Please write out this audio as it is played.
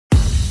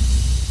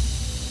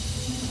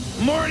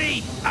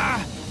Morty!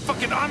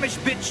 Fucking Amish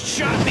bitch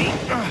shot me.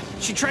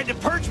 She tried to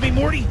purge me,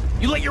 Morty.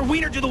 You let your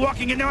wiener do the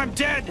walking and now I'm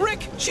dead.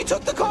 Rick, she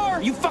took the car.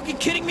 Are you fucking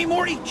kidding me,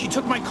 Morty? She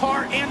took my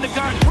car and the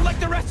gun. We're like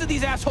the rest of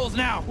these assholes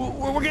now.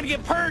 We're gonna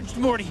get purged,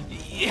 Morty.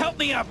 Help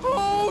me up.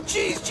 Oh,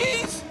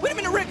 jeez. Wait a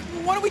minute, Rick.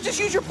 Why don't we just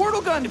use your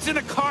portal gun? It's in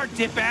the car,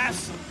 dip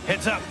ass.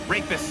 Heads up,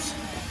 rapists.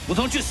 Well,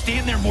 don't just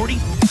stand there, Morty.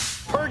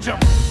 Purge them.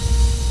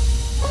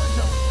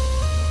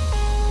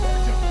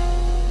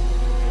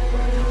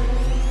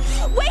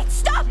 Wait,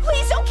 stop!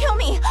 Please don't kill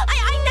me!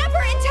 I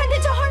never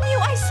intended to harm you,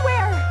 I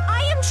swear!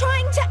 I am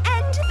trying to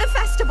end the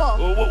festival!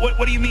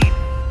 What do you mean?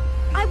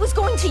 I was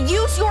going to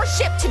use your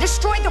ship to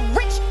destroy the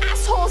rich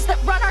assholes that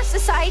run our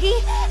society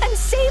and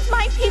save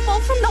my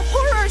people from the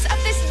horrors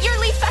of this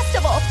yearly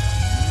festival!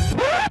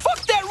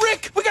 Fuck that,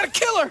 Rick! We gotta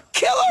kill her!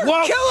 Kill her!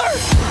 Whoa. Kill her!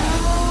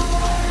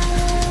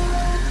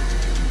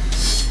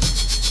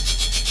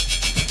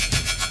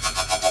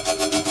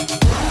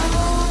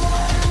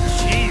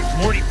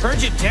 Morty,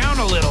 purge it down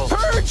a little.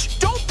 Purge!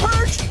 Don't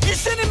purge! You're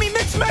sending me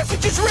mixed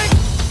messages, Rick!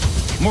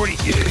 Morty,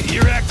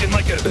 you're acting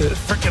like a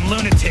freaking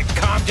lunatic.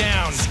 Calm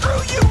down. Screw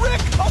you,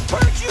 Rick! I'll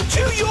purge you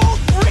too, you old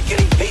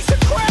rickety piece of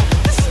crap!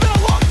 This has been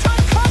a long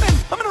time coming!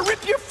 I'm gonna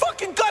rip your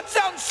fucking guts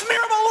out and smear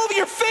them all over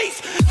your face!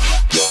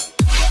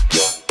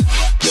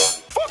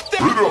 Fuck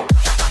that!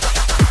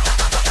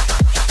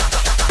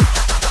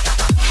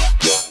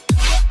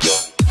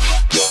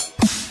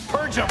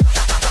 Purge them.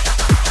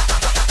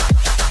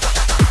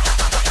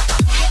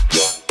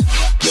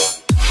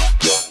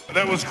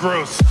 That was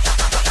gross.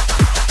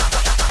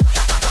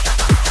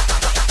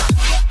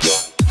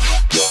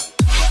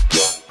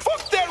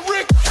 Fuck that,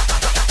 Rick!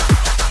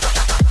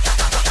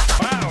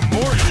 Wow,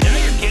 Morty, now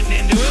you're getting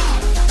into it.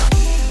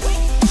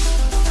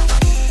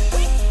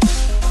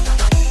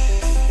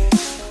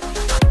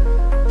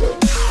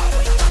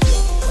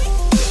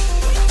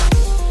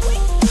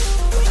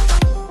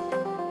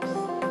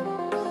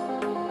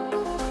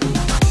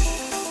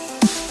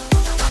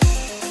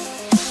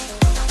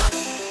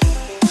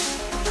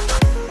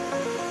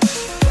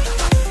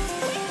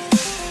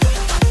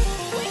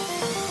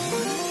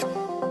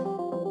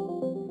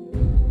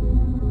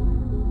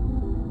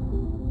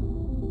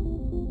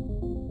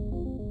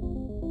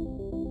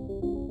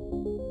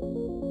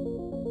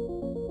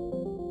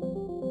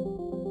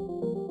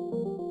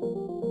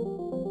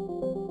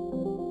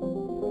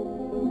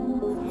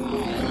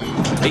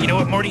 Hey, you know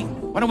what, Morty?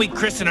 Why don't we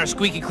christen our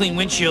squeaky clean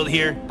windshield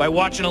here by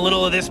watching a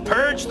little of this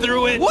Purge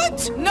through it?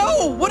 What?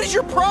 No! What is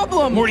your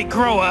problem? Morty,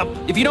 grow up.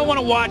 If you don't want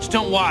to watch,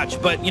 don't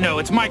watch. But, you know,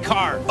 it's my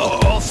car.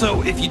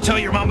 Also, if you tell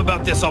your mom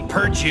about this, I'll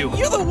purge you.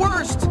 You're the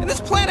worst! And this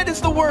planet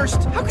is the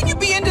worst! How can you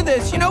be into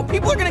this? You know,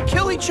 people are gonna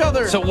kill each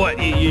other! So what?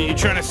 You're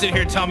trying to sit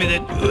here and tell me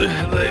that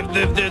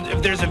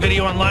if there's a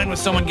video online with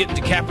someone getting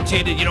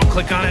decapitated, you don't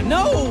click on it?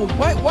 No!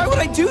 Why would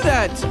I do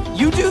that?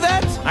 You do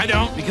that? I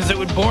don't, because it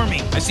would bore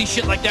me. I see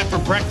shit like that for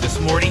breakfast,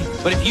 Morty.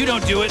 But if you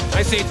don't do it,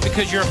 I say it's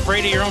because you're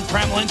afraid of your own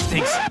primal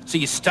instincts. So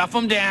you stuff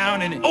them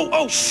down and...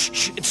 Oh,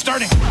 shh, it's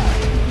starting.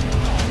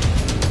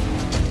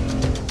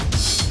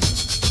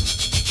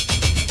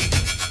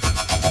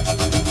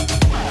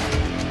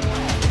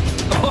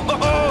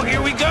 Oh,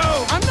 here we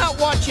go. I'm not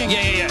watching.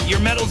 Yeah. Your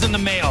medal's in the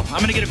mail.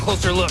 I'm gonna get a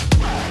closer look.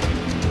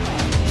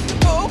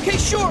 Oh, okay,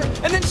 sure.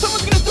 And then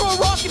someone's gonna throw a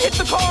rock and hit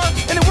the car,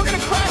 and then we're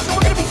gonna crash, and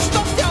we're gonna be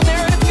stuck down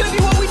there, and it's gonna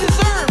be what we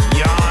deserve.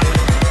 Yawn.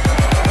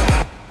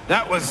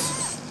 That was...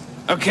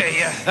 Okay,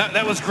 yeah,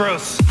 that was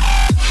gross.